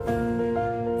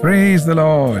Praise the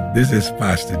Lord. This is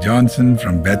Pastor Johnson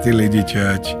from Bethel AG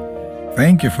Church.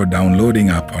 Thank you for downloading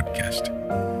our podcast.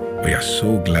 We are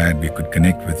so glad we could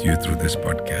connect with you through this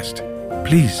podcast.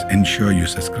 Please ensure you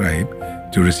subscribe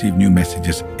to receive new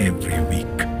messages every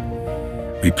week.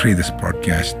 We pray this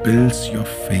podcast builds your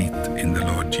faith in the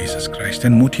Lord Jesus Christ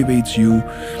and motivates you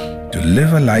to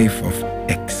live a life of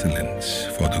excellence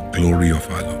for the glory of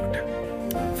our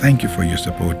Lord. Thank you for your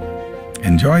support.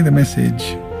 Enjoy the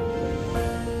message.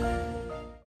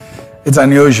 It's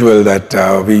unusual that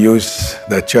we use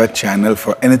the church channel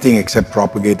for anything except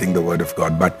propagating the Word of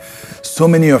God. But so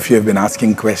many of you have been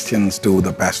asking questions to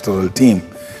the pastoral team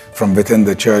from within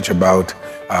the church about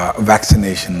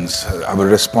vaccinations, our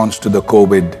response to the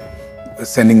COVID,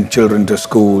 sending children to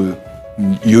school,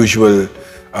 usual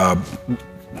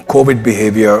COVID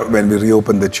behavior when we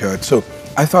reopen the church. So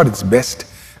I thought it's best,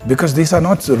 because these are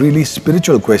not really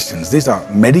spiritual questions, these are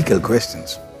medical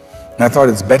questions. And I thought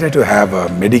it's better to have a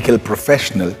medical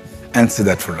professional answer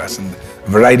that for us. And a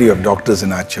variety of doctors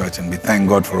in our church, and we thank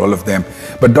God for all of them.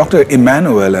 But Dr.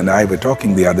 Emmanuel and I were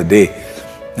talking the other day,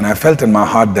 and I felt in my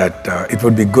heart that it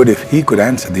would be good if he could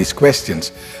answer these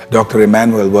questions. Dr.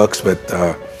 Emmanuel works with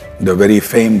the very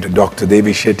famed Dr.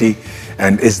 Devi Shetty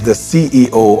and is the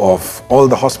CEO of all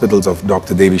the hospitals of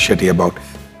Dr. Devi Shetty, about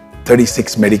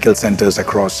 36 medical centers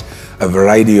across a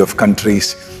variety of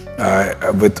countries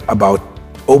with about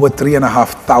over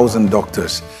 3,500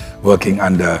 doctors working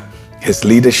under his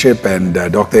leadership. And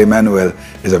Dr. Emmanuel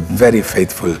is a very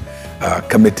faithful,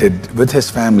 committed with his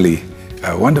family,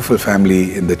 a wonderful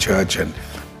family in the church. And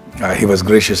he was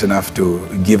gracious enough to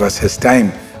give us his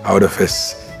time out of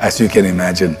his, as you can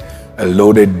imagine, a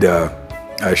loaded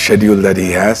schedule that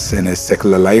he has in his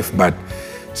secular life. But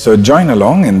so join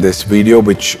along in this video,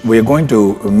 which we're going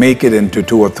to make it into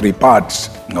 2 or 3 parts.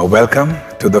 Now, welcome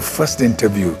to the first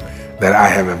interview that I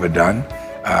have ever done,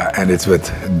 and it's with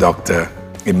Dr.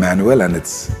 Emmanuel, and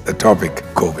it's the topic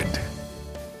COVID.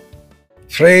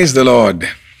 Praise the Lord.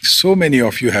 So many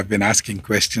of you have been asking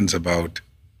questions about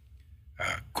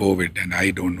COVID, and I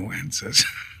don't know answers.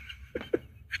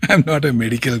 I'm not a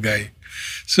medical guy.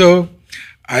 So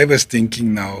I was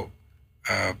thinking now,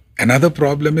 another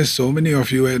problem is so many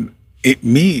of you and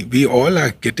me, we all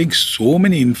are getting so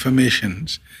many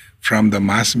informations from the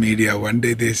mass media. One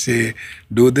day they say,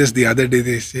 do this. The other day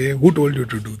they say, who told you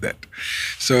to do that?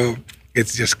 So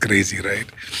it's just crazy, right?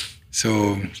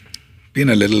 So been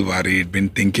a little worried, been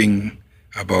thinking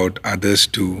about others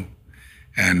too.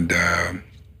 And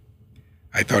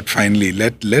I thought finally,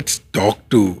 let's talk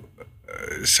to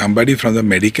somebody from the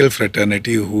medical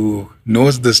fraternity who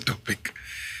knows this topic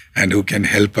and who can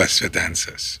help us with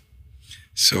answers.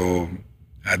 So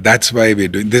that's why we're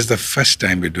doing this. Is the first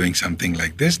time we're doing something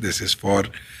like this. This is for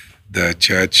the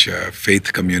church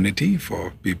faith community, for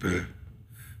people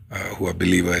who are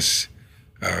believers,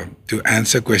 to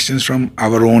answer questions from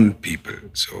our own people.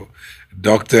 So,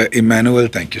 Dr. Emmanuel,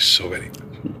 thank you so very much.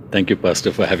 Thank you,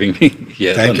 Pastor, for having me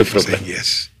here. Thank you for saying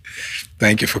yes.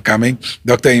 Thank you for coming.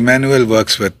 Dr. Emmanuel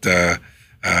works with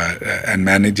and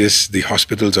manages the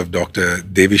hospitals of Dr.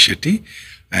 Devi Shetty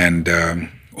and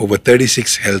over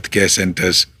 36 healthcare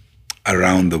centers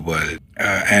around the world.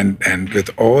 And with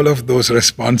all of those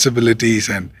responsibilities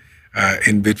and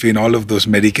in between all of those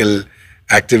medical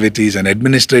activities and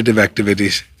administrative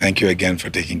activities, thank you again for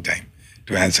taking time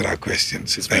to answer our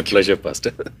questions. It's my pleasure,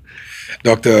 Pastor.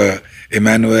 Dr.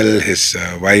 Emmanuel, his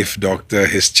wife, doctor,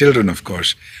 his children, of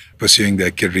course, pursuing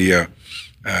their career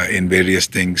in various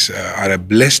things, are a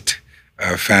blessed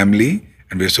family,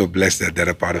 and we're so blessed that they're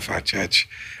a part of our church.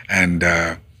 And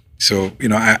so, you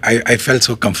know, I felt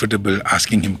so comfortable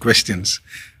asking him questions.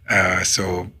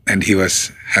 And he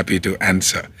was happy to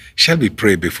answer. Shall we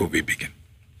pray before we begin?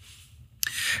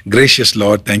 Gracious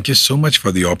Lord, thank you so much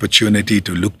for the opportunity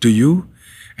to look to you,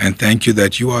 and thank you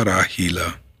that you are our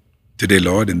healer. Today,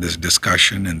 Lord, in this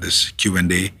discussion, in this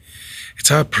Q&A,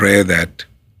 it's our prayer that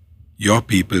your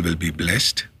people will be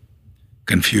blessed,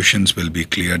 confusions will be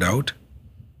cleared out,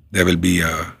 there will be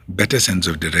a better sense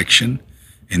of direction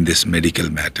in this medical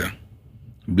matter.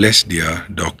 Bless dear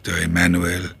Dr.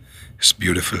 Emmanuel, his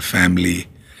beautiful family,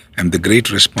 and the great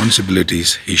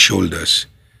responsibilities he shoulders.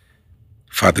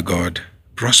 Father God,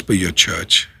 prosper your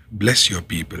church, bless your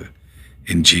people.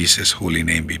 In Jesus' holy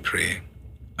name we pray.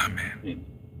 Amen.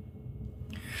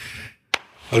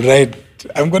 All right,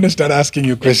 I'm going to start asking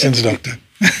you questions, Doctor.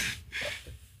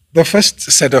 The first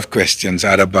set of questions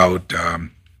are about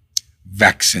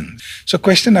vaccines. So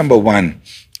question number 1,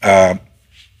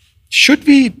 should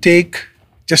we take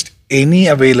just any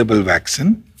available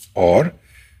vaccine, or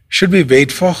should we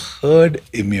wait for herd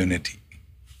immunity?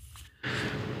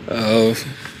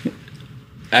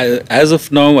 As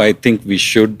of now, I think we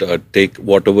should take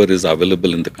whatever is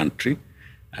available in the country.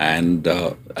 And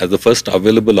as the first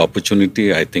available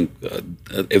opportunity, I think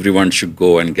everyone should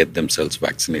go and get themselves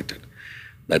vaccinated.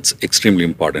 That's extremely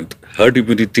important. Herd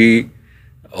immunity,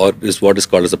 or is what is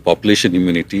called as a population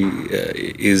immunity,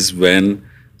 is when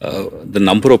the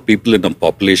number of people in a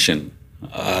population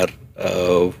are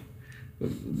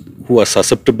who are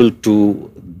susceptible to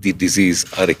the disease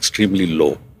are extremely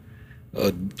low.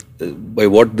 Uh, by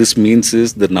what this means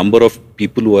is the number of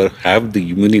people who have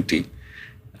the immunity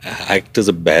act as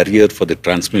a barrier for the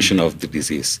transmission of the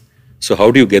disease. So how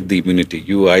do you get the immunity?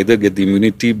 You either get the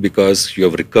immunity because you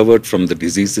have recovered from the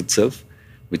disease itself,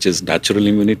 which is natural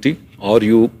immunity, or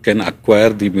you can acquire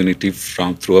the immunity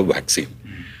through a vaccine.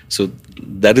 So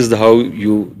that is how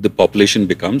the population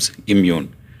becomes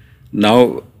immune.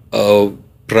 Now,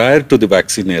 prior to the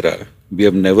vaccine era, we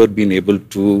have never been able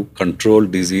to control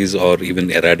disease or even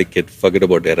forget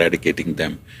about eradicating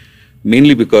them.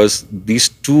 Mainly because these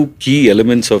two key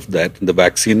elements of that, the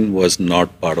vaccine was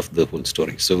not part of the whole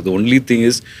story. So the only thing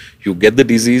is you get the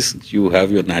disease, you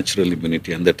have your natural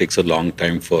immunity, and that takes a long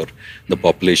time for the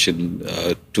population,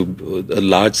 a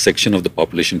large section of the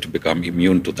population to become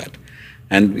immune to that.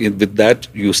 And with that,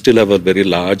 you still have a very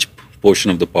large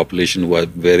portion of the population who are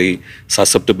very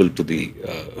susceptible to the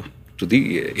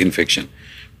infection.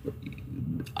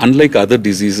 Unlike other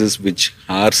diseases which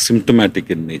are symptomatic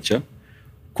in nature,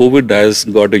 COVID has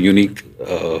got a unique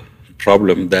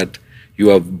problem that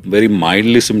you are very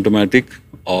mildly symptomatic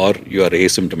or you are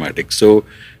asymptomatic. So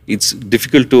it's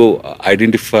difficult to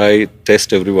identify,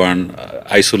 test everyone,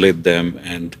 isolate them,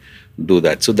 and do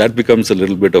that. So that becomes a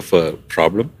little bit of a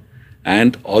problem.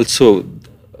 And also,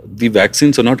 the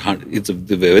vaccines are not, it's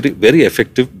very, very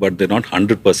effective, but they're not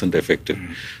 100% effective.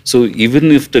 So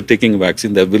even if they're taking a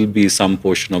vaccine, there will be some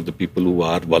portion of the people who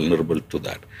are vulnerable to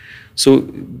that. So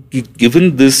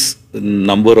given this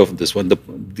number of this one,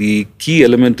 the key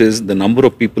element is the number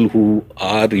of people who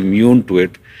are immune to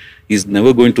it is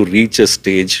never going to reach a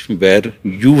stage where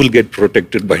you will get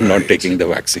protected by not taking the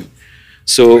vaccine.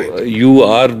 So you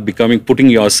are putting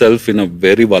yourself in a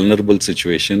very vulnerable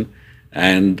situation,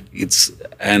 and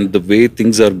the way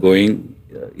things are going,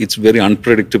 it's very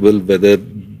unpredictable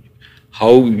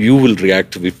how you will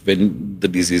react when the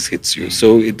disease hits you.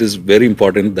 So it is very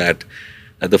important that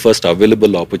at the first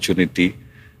available opportunity,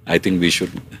 I think we should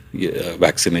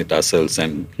vaccinate ourselves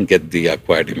and get the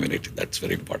acquired immunity. That's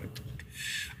very important.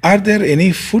 Are there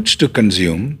any foods to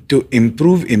consume to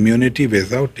improve immunity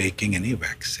without taking any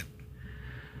vaccine?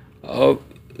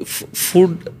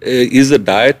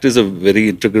 Diet is a very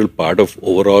integral part of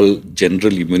overall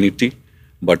general immunity,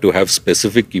 but to have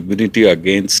specific immunity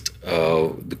against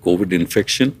the COVID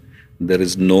infection, there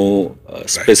is no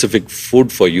specific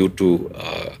food for you to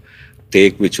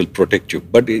take which will protect you.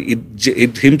 But in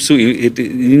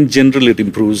general, it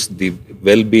improves the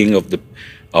well-being of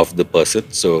the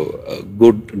person. So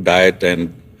good diet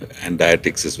and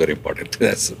dietetics is very important.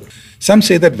 Some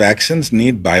say that vaccines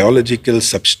need biological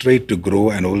substrate to grow,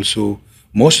 and also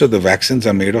most of the vaccines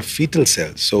are made of fetal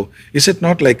cells. So is it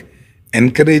not like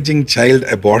encouraging child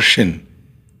abortion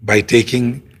by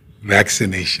taking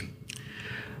vaccination?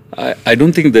 I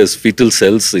don't think there's fetal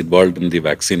cells involved in the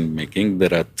vaccine making.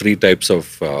 There are three types of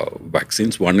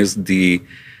vaccines. One is the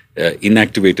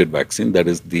inactivated vaccine, that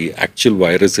is the actual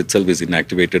virus itself is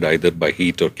inactivated either by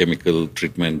heat or chemical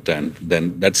treatment, and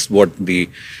then that's what the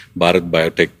Bharat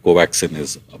Biotech Covaxin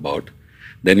is about.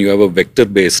 Then you have a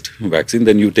vector-based vaccine.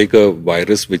 Then you take a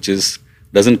virus which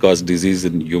doesn't cause disease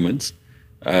in humans,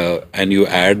 and you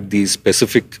add the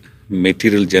specific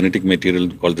genetic material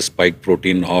called the spike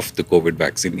protein of the COVID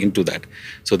vaccine into that,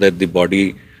 so that the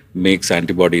body makes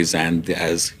antibodies and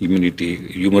has immunity,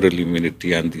 humoral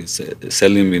immunity and the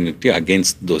cell immunity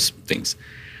against those things.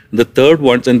 The third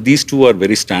ones, and these two are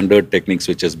very standard techniques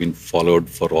which has been followed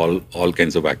for all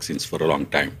kinds of vaccines for a long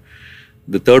time.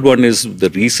 The third one is the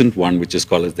recent one, which is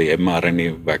called as the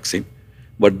mRNA vaccine.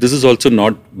 But this is also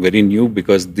not very new,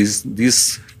 because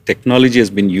this technology has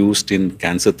been used in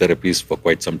cancer therapies for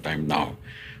quite some time now.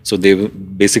 So they've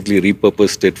basically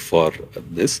repurposed it for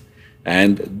this.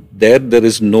 And there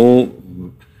is no,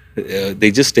 they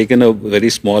just taken a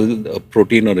very small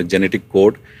protein or a genetic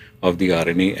code of the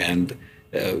RNA, and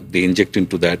they inject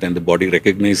into that, and the body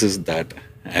recognizes that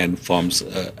and forms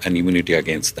an immunity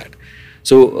against that.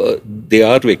 So they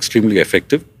are extremely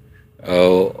effective.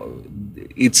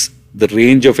 It's the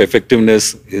range of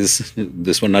effectiveness is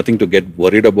this one, nothing to get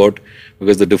worried about,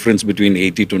 because the difference between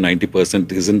 80 to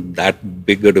 90% isn't that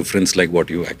big a difference like what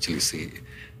you actually see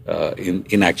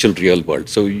in actual real world.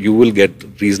 So you will get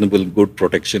reasonable good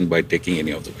protection by taking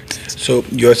any of the vaccines. So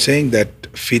you're saying that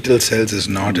fetal cells is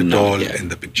not at all yeah. in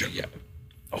the picture. Yeah.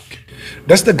 Okay.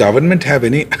 Does the government have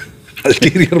any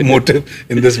ulterior motive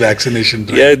in this vaccination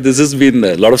drive? Yeah, this has been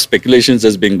a lot of speculations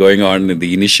has been going on in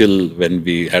the initial when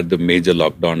we had the major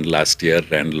lockdown last year,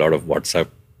 and a lot of WhatsApp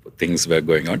things were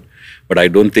going on. But I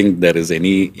don't think there is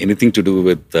anything to do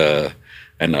with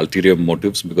an ulterior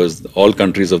motives, because all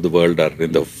countries of the world are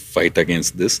in the fight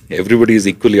against this. Everybody is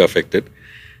equally affected.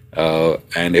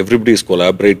 And everybody is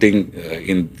collaborating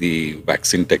in the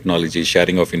vaccine technology,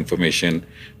 sharing of information,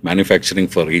 manufacturing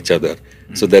for each other.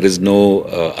 So there is no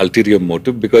ulterior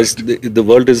motive, because the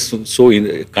world is so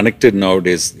connected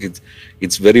nowadays.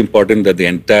 It's very important that the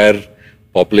entire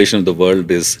population of the world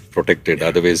is protected.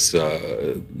 Otherwise,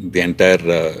 the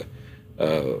entire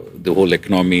the whole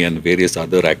economy and various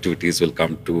other activities will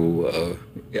come to.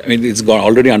 I mean, it's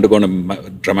already undergone a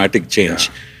dramatic change.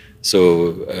 Yeah.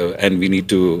 So, and we need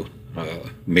to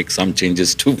make some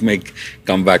changes to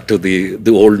come back to the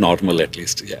old normal at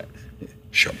least. Yeah.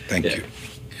 Sure. Thank you.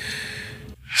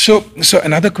 So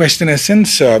another question is,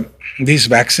 since these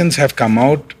vaccines have come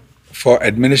out for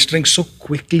administering so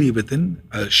quickly within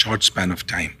a short span of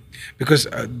time, because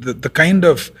the kind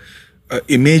of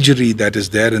imagery that is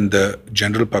there in the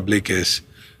general public is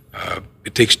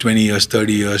it takes 20 years,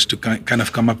 30 years to kind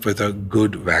of come up with a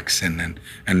good vaccine.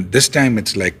 And this time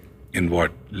it's like, in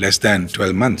what, less than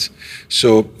 12 months.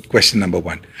 So question number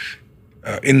one,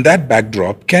 in that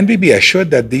backdrop, can we be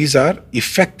assured that these are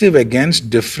effective against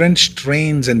different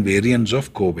strains and variants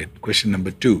of COVID? Question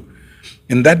number two,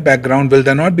 in that background, will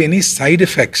there not be any side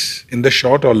effects in the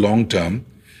short or long term?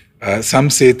 Some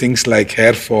say things like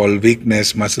hair fall,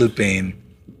 weakness, muscle pain.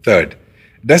 Third,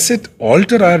 does it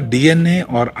alter our DNA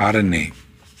or RNA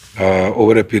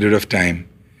over a period of time?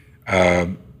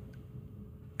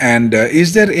 And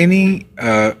is there any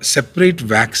separate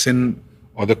vaccine,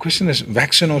 or the question is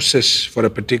vaccinosis for a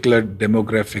particular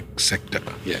demographic sector?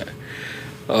 Yeah.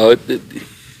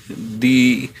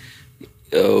 The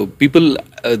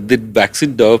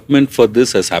vaccine development for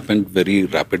this has happened very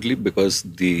rapidly, because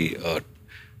the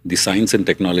science and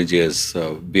technology has,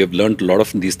 we have learned a lot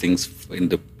of these things in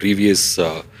the previous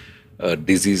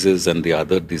diseases and the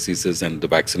other diseases and the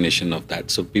vaccination of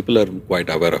that. So people are quite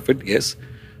aware of it, yes.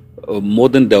 More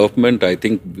than development, I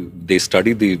think they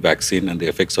study the vaccine and the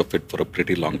effects of it for a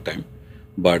pretty long time.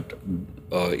 But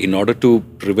in order to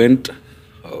prevent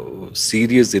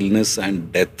serious illness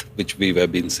and death, which we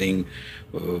have been seeing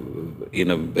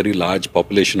in a very large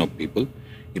population of people,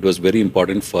 it was very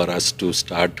important for us to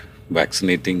start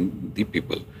vaccinating the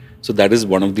people. So that is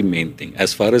one of the main things.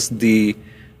 As far as the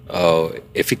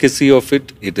efficacy of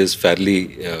it, it is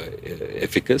fairly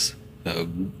efficacious,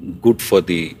 good for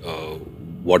the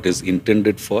what is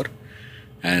intended for,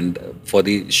 and for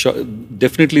the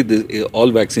definitely all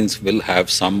vaccines will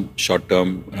have some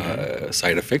short-term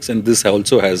side effects, and this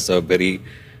also has a very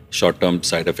short-term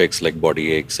side effects like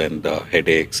body aches and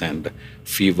headaches and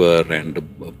fever and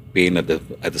pain at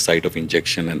the site of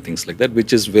injection and things like that,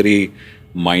 which is very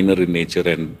minor in nature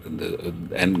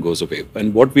and goes away.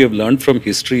 And what we have learned from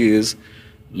history is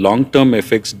long-term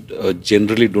effects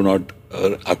generally do not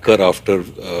occur after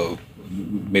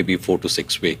maybe 4 to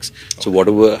 6 weeks. Okay. So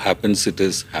whatever happens,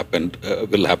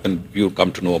 will happen. You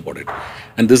come to know about it,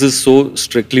 and this is so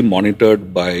strictly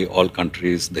monitored by all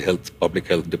countries, the public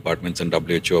health departments and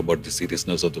WHO about the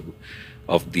seriousness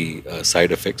of the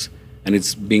side effects, and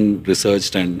it's being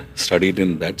researched and studied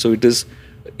in that. So it is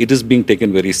being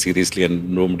taken very seriously, and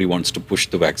nobody wants to push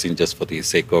the vaccine just for the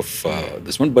sake of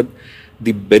this one. But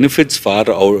the benefits far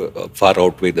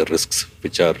outweigh the risks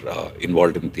which are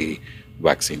involved in the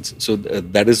vaccines. So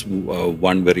that is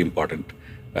one very important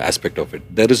aspect of it.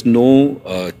 There is no,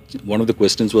 one of the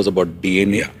questions was about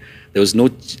DNA. Yeah. There was no,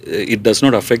 it does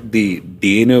not affect the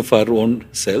DNA of our own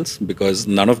cells, because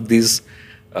none of these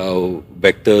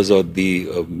vectors or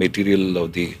the material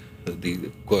of the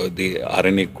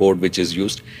RNA code which is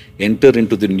used enter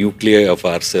into the nuclei of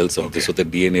our cells. Okay. So the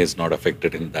DNA is not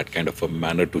affected in that kind of a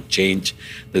manner to change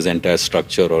this entire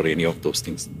structure or any of those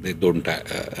things. They don't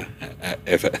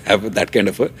have that kind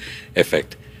of a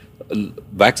effect.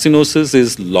 Vaccinosis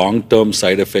is long-term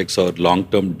side effects or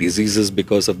long-term diseases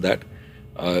because of that.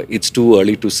 It's too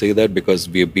early to say that, because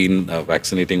we have been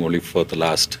vaccinating only for the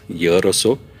last year or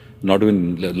so, not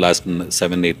even the last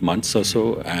 7-8 months or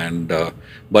so, and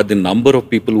but the number of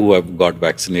people who have got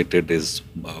vaccinated is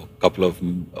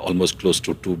almost close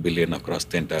to 2 billion across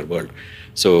the entire world.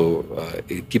 So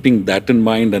keeping that in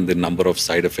mind, and the number of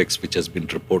side effects which has been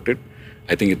reported,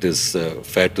 I think it is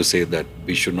fair to say that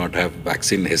we should not have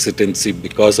vaccine hesitancy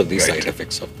because of the side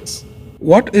effects of this.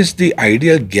 What is the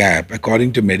ideal gap,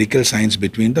 according to medical science,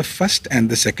 between the first and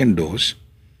the second dose?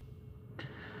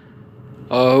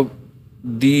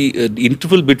 The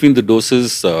interval between the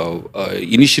doses,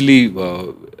 initially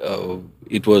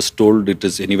it was told it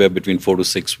is anywhere between 4 to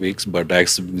 6 weeks, but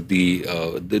as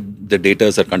the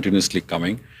data are continuously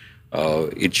coming,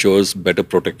 it shows better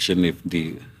protection if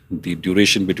the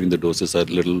duration between the doses are a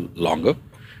little longer,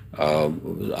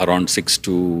 around 6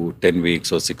 to 10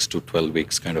 weeks or 6 to 12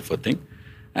 weeks kind of a thing.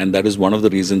 And that is one of the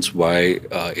reasons why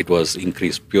it was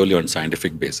increased purely on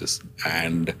scientific basis.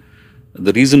 And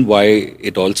the reason why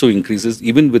it also increases,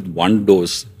 even with one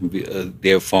dose,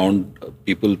 they have found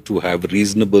people to have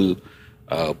reasonable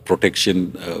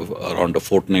protection around a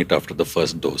fortnight after the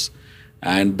first dose.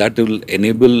 And that will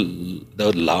enable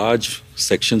the large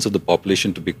sections of the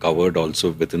population to be covered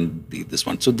also within this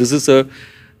one. So this is a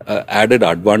added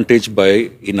advantage by,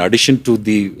 in addition to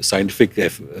the scientific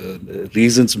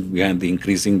reasons behind the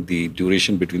increasing the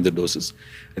duration between the doses,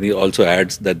 and it also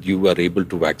adds that you are able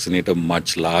to vaccinate a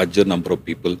much larger number of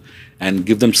people and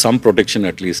give them some protection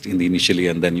at least in the initially,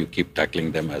 and then you keep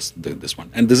tackling them as this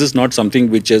one. And this is not something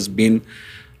which has been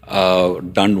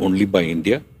done only by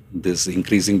India. This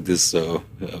increasing this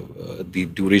the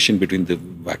duration between the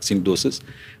vaccine doses,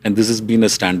 and this has been a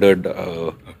standard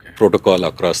protocol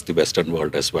across the Western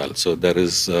world as well. So there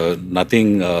is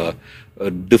nothing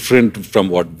different from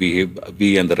what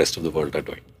we and the rest of the world are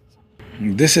doing.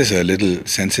 This is a little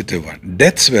sensitive one.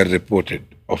 Deaths were reported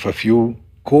of a few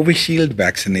Covishield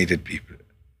vaccinated people.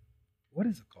 What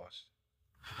is the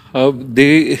cause?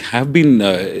 They have been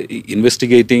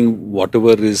investigating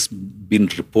whatever is been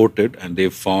reported, and they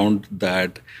found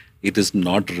that it is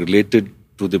not related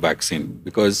to the vaccine,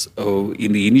 because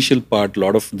in the initial part, a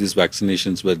lot of these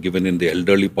vaccinations were given in the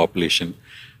elderly population,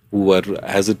 who are,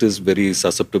 as it is, very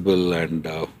susceptible and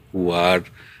who are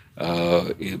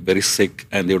very sick,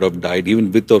 and they would have died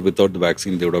even with or without the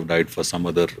vaccine. They would have died for some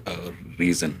other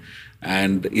reason.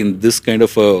 And in this kind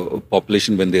of a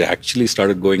population, when they actually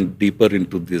started going deeper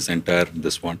into this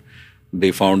one,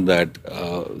 they found that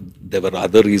there were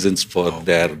other reasons for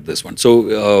this one.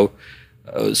 So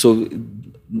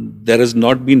there has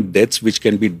not been deaths which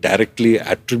can be directly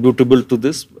attributable to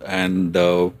this. And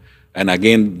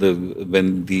again,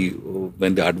 when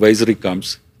the advisory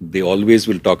comes, they always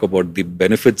will talk about the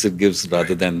benefits it gives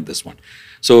rather than this one.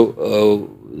 So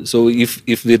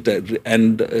if it,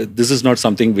 and this is not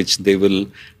something which they will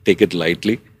take it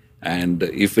lightly. And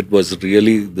if it was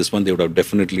really this one, they would have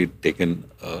definitely taken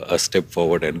a step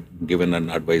forward and given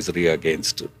an advisory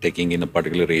against taking in a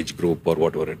particular age group or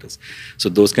whatever it is. So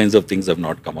those kinds of things have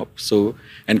not come up. So,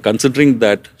 and considering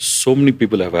that so many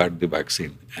people have had the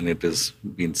vaccine and it has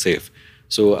been safe,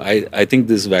 so I think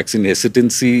this vaccine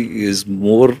hesitancy is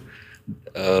more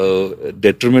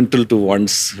detrimental to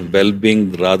one's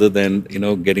well-being rather than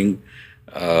getting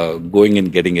going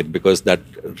and getting it, because that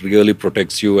really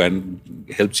protects you and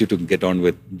helps you to get on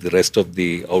with the rest of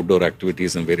the outdoor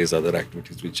activities and various other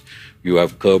activities which you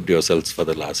have curbed yourselves for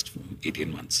the last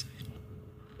 18 months.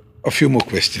 A few more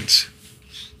questions.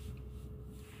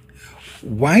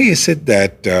 Why is it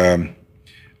that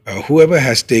whoever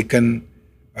has taken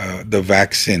the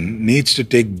vaccine needs to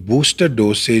take booster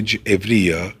dosage every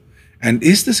year? And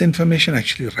is this information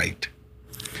actually right?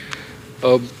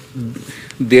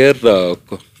 They're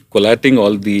collating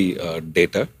all the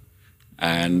data,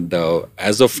 and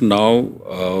as of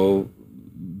now,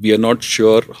 we are not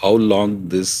sure how long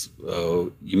this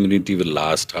immunity will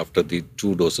last after the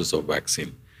 2 doses of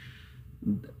vaccine.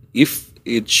 If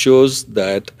it shows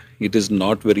that it is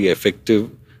not very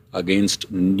effective against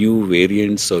new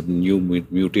variants or new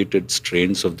mutated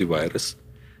strains of the virus,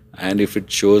 and if it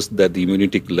shows that the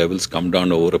immunity levels come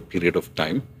down over a period of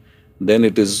time, then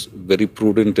it is very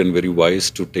prudent and very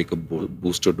wise to take a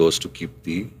booster dose to keep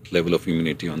the level of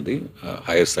immunity on the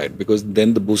higher side, because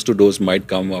then the booster dose might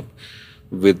come up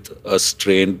with a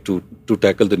strain to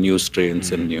tackle the new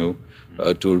strains and new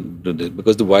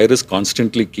because the virus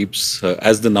constantly keeps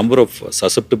as the number of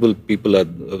susceptible people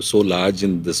are so large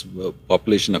in this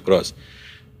population across,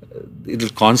 it will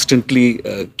constantly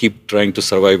keep trying to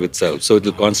survive itself. So it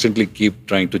will constantly keep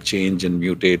trying to change and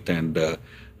mutate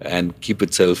and keep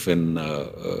itself in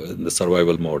the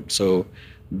survival mode. So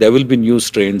there will be new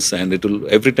strains, and it will,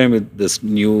 every time this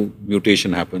new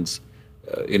mutation happens,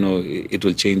 it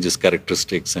will change its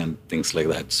characteristics and things like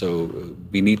that. So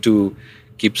we need to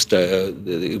keep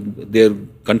they're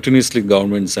continuously,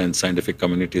 governments and scientific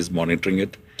communities monitoring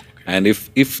it. And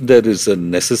if there is a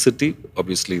necessity,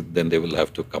 obviously, then they will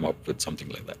have to come up with something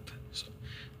like that. So,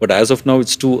 but as of now,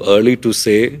 it's too early to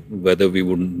say whether we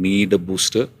would need a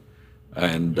booster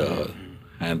and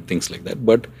things like that.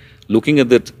 But looking at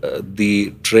the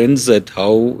trends at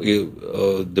how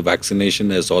the vaccination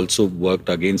has also worked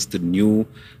against the new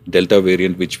Delta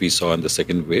variant, which we saw in the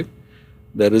second wave,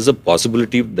 there is a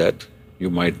possibility that you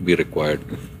might be required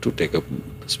to take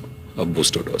a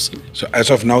booster dose. So as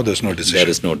of now, there's no decision. There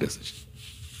is no decision.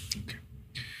 Okay.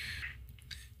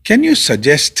 Can you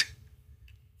suggest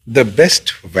the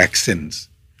best vaccines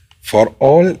for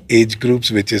all age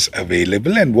groups which is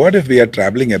available? And what if we are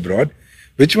traveling abroad?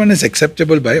 Which one is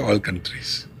acceptable by all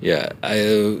countries? Yeah,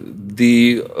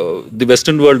 the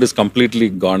Western world is completely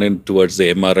gone in towards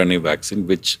the mRNA vaccine,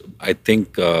 which I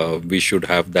think we should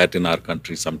have that in our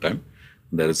country sometime.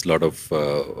 There is a lot of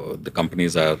the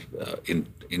companies are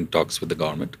in talks with the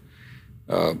government.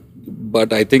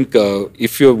 But I think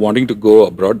if you're wanting to go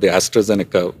abroad, the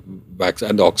AstraZeneca vaccine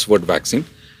and the Oxford vaccine,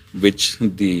 which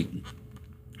the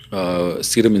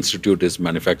Serum Institute is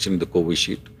manufacturing, the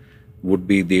Covishield, would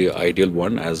be the ideal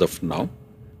one as of now.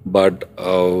 But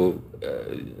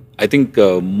I think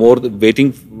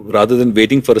rather than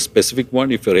waiting for a specific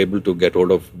one, if you're able to get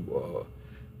hold of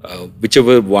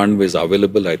whichever one is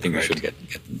available, I think you should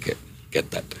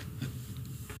get that.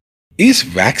 Is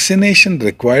vaccination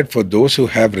required for those who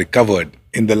have recovered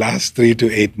in the last 3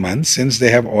 to 8 months, since they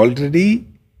have already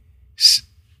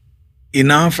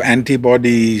enough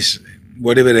antibodies,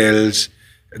 whatever else,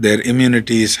 their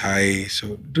immunity is high?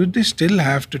 So do they still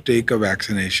have to take a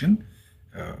vaccination?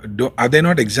 Are they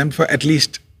not exempt for at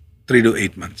least 3 to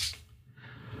 8 months?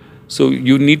 So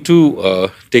you need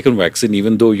to take a vaccine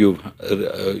even though you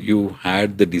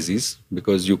had the disease,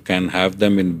 because you can have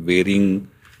them in varying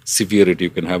severity.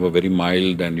 You can have a very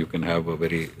mild and you can have a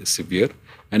very severe.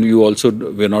 And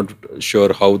we're not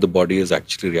sure how the body has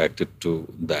actually reacted to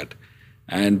that.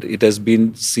 And it has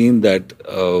been seen that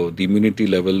the immunity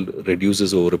level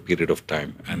reduces over a period of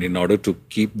time. And in order to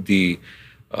keep the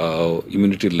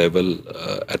immunity level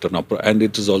at an upper, and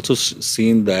it is also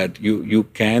seen that you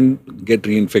can get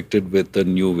reinfected with a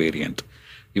new variant,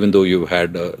 even though you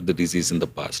had the disease in the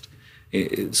past.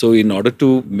 So in order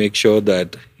to make sure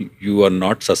that you are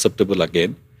not susceptible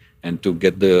again, and to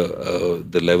get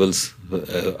the levels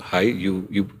high,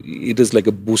 it is like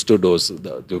a booster dose.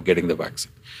 You're getting the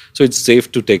vaccine, so it's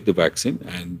safe to take the vaccine.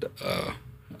 And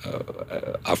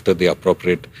after the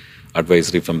appropriate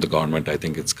advisory from the government, I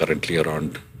think it's currently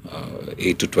around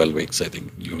 8 to 12 weeks. I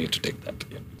think you need to take that.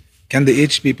 Yeah. Can the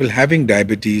aged people having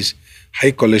diabetes,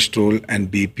 high cholesterol, and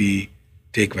BP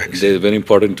take vaccine? They're very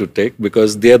important to take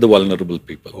because they are the vulnerable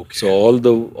people. Okay. So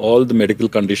all the medical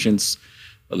conditions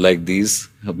like these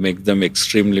make them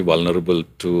extremely vulnerable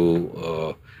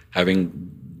to having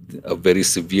a very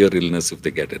severe illness if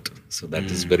they get it. So that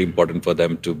is very important for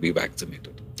them to be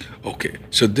vaccinated. Okay.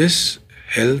 So this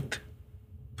health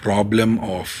problem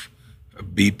of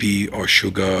BP or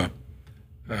sugar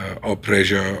or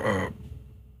pressure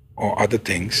or other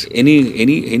things.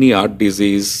 Any heart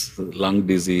disease, lung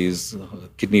disease,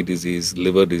 kidney disease,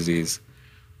 liver disease,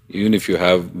 even if you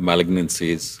have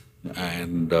malignancies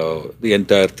and the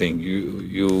entire thing,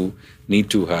 you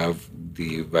need to have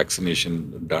the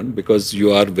vaccination done because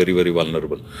you are very, very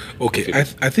vulnerable. Okay,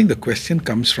 I think the question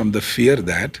comes from the fear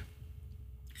that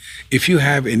if you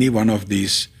have any one of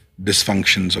these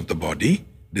dysfunctions of the body,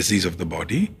 disease of the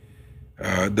body,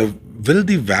 will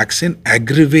the vaccine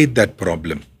aggravate that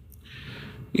problem?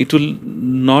 It will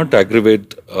not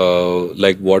aggravate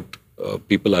like what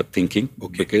people are thinking.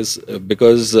 Okay.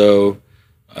 Because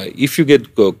if you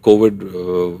get COVID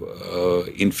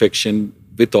infection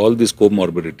with all these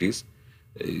comorbidities,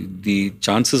 the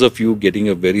chances of you getting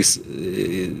a very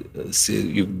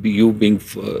you being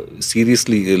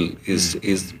seriously ill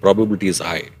is probability is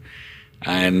high,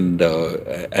 and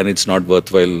it's not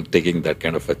worthwhile taking that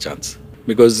kind of a chance.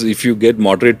 Because if you get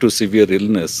moderate to severe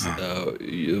illness,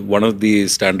 one of the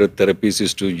standard therapies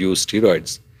is to use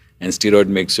steroids, and steroid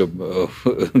makes your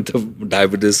the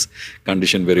diabetes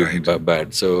condition very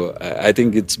bad. So I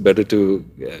think it's better to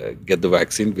get the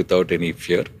vaccine without any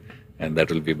fear, and that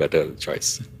will be better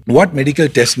choice. What medical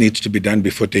test needs to be done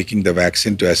before taking the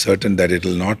vaccine to ascertain that it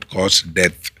will not cause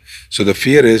death? So the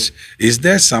fear is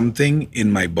there something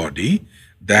in my body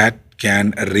that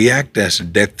can react as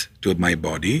death to my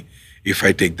body if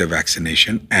I take the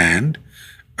vaccination? And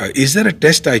is there a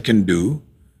test I can do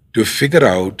to figure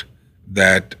out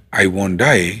that I won't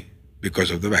die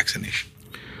because of the vaccination?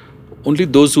 Only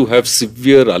those who have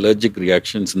severe allergic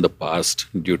reactions in the past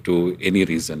due to any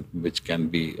reason, which can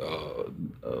be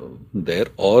there,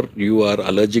 or you are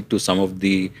allergic to some of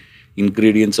the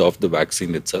ingredients of the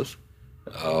vaccine itself,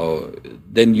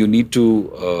 then you need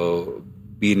to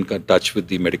be in touch with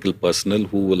the medical personnel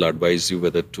who will advise you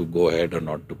whether to go ahead or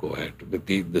not to go ahead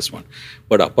with this one.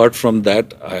 But apart from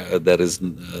that, there is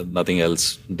nothing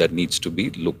else that needs to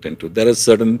be looked into. There are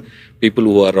certain people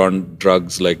who are on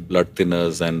drugs like blood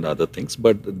thinners and other things,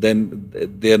 but then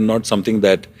they are not something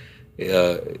that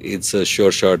it's a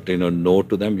sure shot, no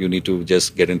to them. You need to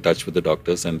just get in touch with the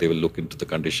doctors and they will look into the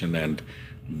condition and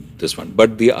this one.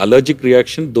 But the allergic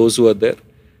reaction, those who are there,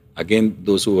 again,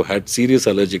 those who had serious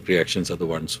allergic reactions are the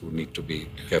ones who need to be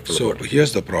careful about it. So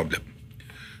here's the problem.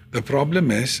 The problem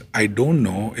is, I don't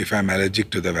know if I'm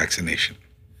allergic to the vaccination.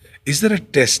 Is there a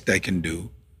test I can do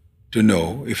to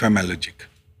know if I'm allergic?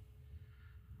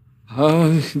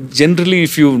 Generally,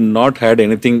 if you've not had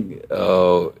anything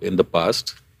in the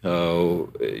past,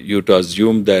 you to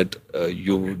assume that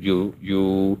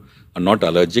you are not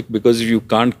allergic, because you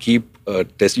can't keep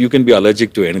test. You can be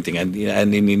allergic to anything, and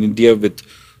in India with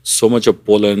so much of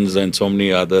pollens and so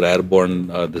many other airborne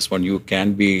this one, you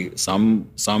can be some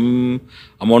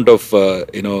amount of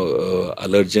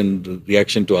allergen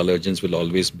reaction to allergens will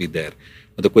always be there.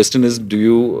 But the question is,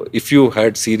 if you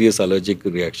had serious allergic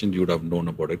reaction, you would have known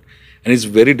about it. And it's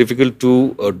very difficult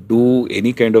to do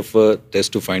any kind of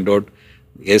test to find out,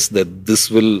 yes, that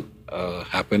this will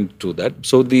happen to that.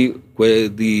 So the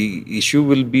issue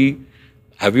will be,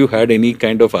 have you had any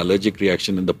kind of allergic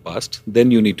reaction in the past? Then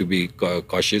you need to be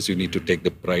cautious. You need to take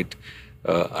the right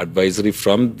advisory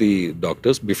from the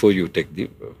doctors before you take the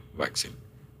vaccine.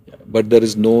 Yeah. But there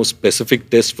is no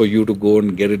specific test for you to go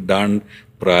and get it done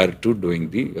prior to doing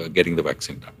getting the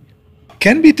vaccine done.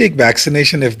 Can we take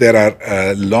vaccination if there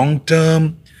are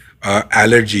long-term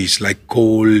allergies like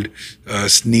cold,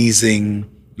 sneezing,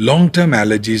 long-term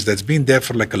allergies that's been there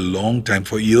for like a long time,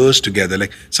 for years together?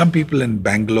 Like some people in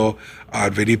Bangalore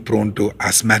are very prone to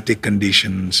asthmatic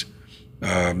conditions.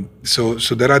 So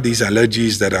there are these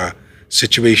allergies that are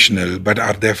situational but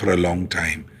are there for a long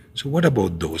time. So what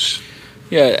about those?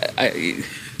 Yeah,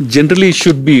 generally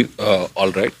should be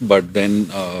all right, but then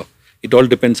it all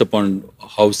depends upon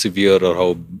how severe or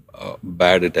how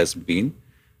bad it has been.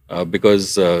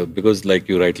 Because like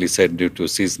you rightly said, due to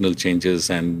seasonal changes,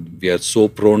 and we are so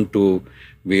prone to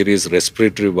various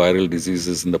respiratory viral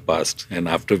diseases in the past, and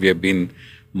after we have been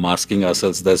masking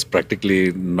ourselves, that's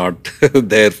practically not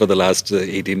there for the last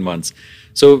 18 months.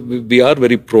 So we are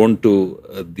very prone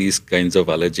to these kinds of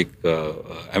allergic, the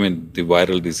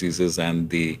viral diseases and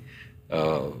the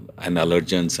and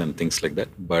allergens and things like that.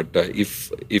 But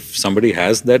if somebody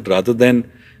has that, rather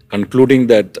than concluding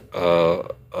that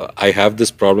I have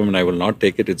this problem and I will not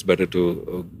take it, it's better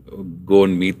to go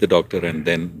and meet the doctor and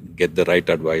then get the right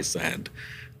advice and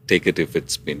take it if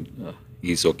it's been,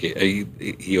 he's okay,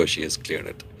 he or she has cleared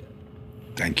it.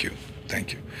 Thank you.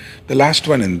 Thank you. The last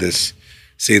one in this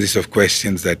series of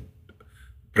questions that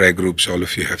prayer groups, all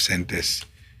of you have sent us.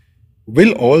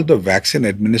 Will all the vaccine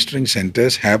administering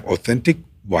centers have authentic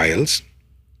vials?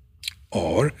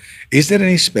 Or is there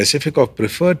any specific or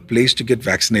preferred place to get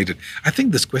vaccinated? I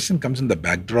think this question comes in the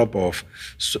backdrop of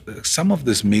some of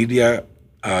this media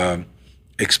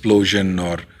explosion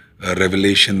or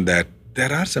revelation that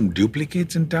there are some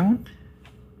duplicates in town.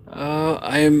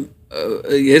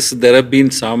 Yes, there have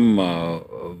been some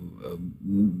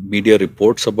media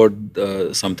reports about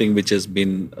something which has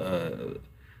been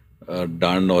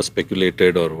done or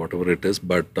speculated or whatever it is,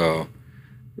 but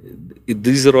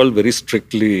these are all very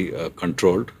strictly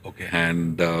controlled. Okay.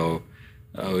 And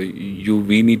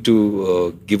we need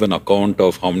to give an account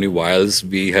of how many vials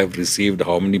we have received,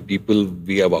 how many people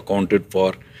we have accounted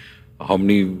for, how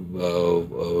many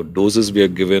doses we are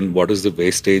given, what is the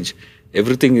wastage.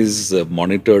 Everything is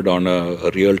monitored on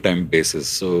a real-time basis.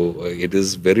 So it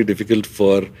is very difficult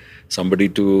for somebody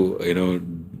to,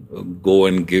 go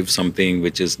and give something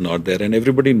which is not there. And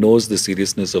everybody knows the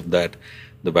seriousness of that.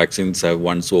 The vaccines have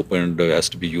once opened, has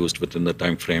to be used within the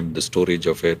time frame, the storage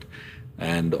of it,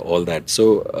 and all that.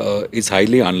 So it's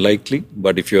highly unlikely.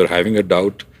 But if you're having a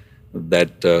doubt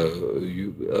that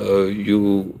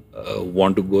you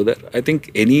want to go there, I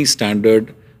think any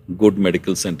standard good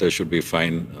medical center should be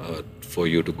fine for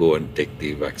you to go and take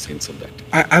the vaccines on that.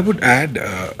 I would add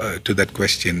to that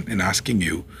question in asking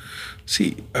you,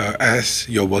 see, as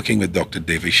you're working with Dr.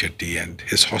 Devi Shetty and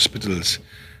his hospitals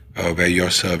where you're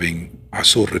serving are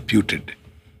so reputed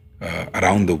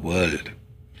around the world,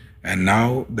 and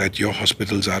now that your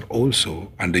hospitals are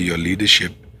also under your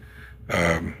leadership,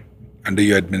 under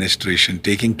your administration,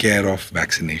 taking care of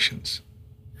vaccinations,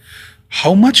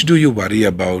 how much do you worry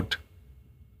about,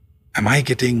 am I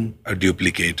getting a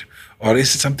duplicate? Or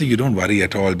is it something you don't worry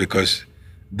at all because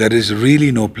there is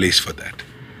really no place for that?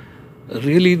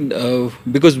 Really,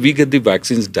 because we get the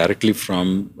vaccines directly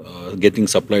from getting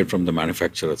supplied from the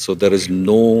manufacturer. So there is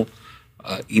no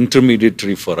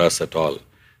intermediary for us at all.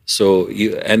 So,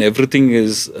 and everything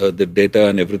is, the data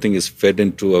and everything is fed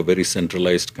into a very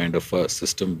centralized kind of a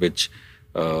system, which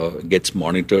gets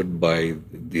monitored by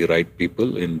the right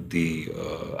people in the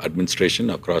administration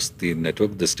across the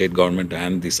network, the state government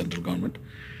and the central government.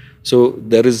 So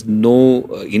there is no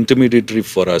intermediary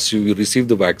for us. You receive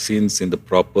the vaccines in the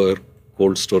proper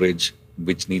cold storage,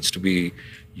 which needs to be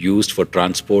used for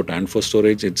transport and for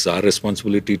storage. It's our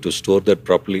responsibility to store that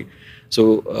properly.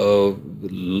 So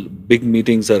big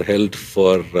meetings are held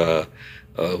for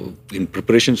in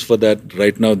preparations for that.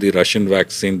 Right now, the Russian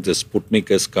vaccine, the Sputnik,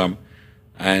 has come,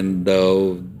 and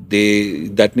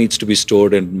that needs to be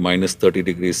stored in minus 30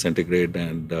 degrees centigrade.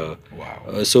 And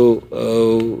Wow.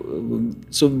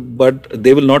 But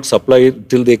they will not supply it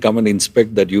till they come and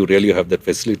inspect that you really have that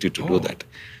facility to do that.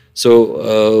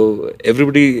 So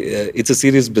everybody, it's a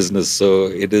serious business. So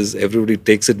everybody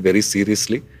takes it very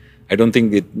seriously. I don't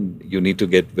think you need to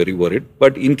get very worried.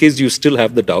 But in case you still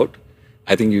have the doubt,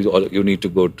 I think you need to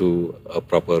go to a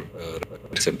proper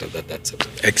center. That's it.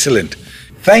 Excellent.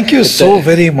 Thank you so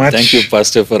very much. Thank you,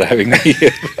 Pastor, for having me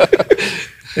here.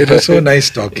 It was so nice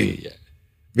talking. Yeah.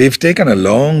 We've taken a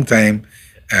long time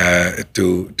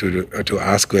to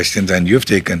ask questions, and you've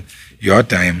taken your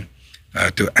time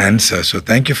to answer. So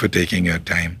thank you for taking your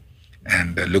time,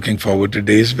 and looking forward to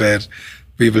days where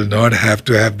we will not have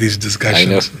to have these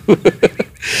discussions. I know.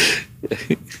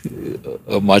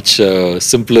 A much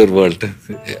simpler world.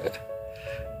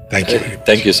 Thank you.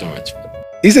 Thank you so much.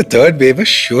 Is the third wave a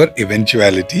sure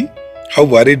eventuality? How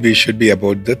worried we should be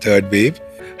about the third wave?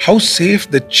 How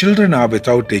safe the children are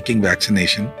without taking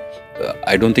vaccination?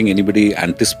 I don't think anybody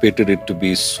anticipated it to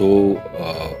be so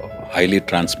highly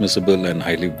transmissible and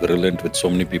highly virulent, with so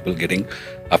many people getting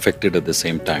affected at the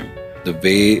same time. The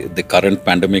way the current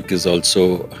pandemic is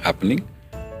also happening,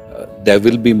 there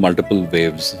will be multiple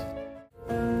waves.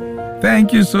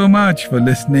 Thank you so much for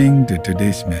listening to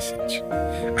today's message.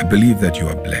 I believe that you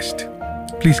are blessed.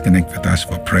 Please connect with us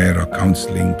for prayer or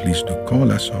counseling. Please do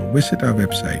call us or visit our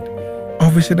website or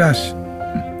visit us.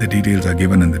 The details are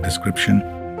given in the description.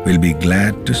 We'll be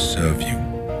glad to serve you.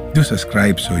 Do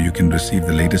subscribe so you can receive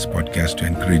the latest podcast to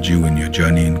encourage you in your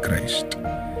journey in Christ.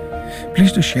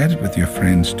 Please do share it with your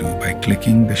friends too by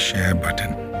clicking the share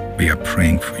button. We are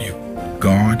praying for you.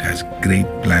 God has great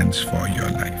plans for your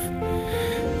life.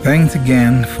 Thanks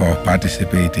again for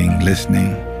participating,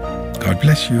 listening. God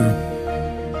bless you.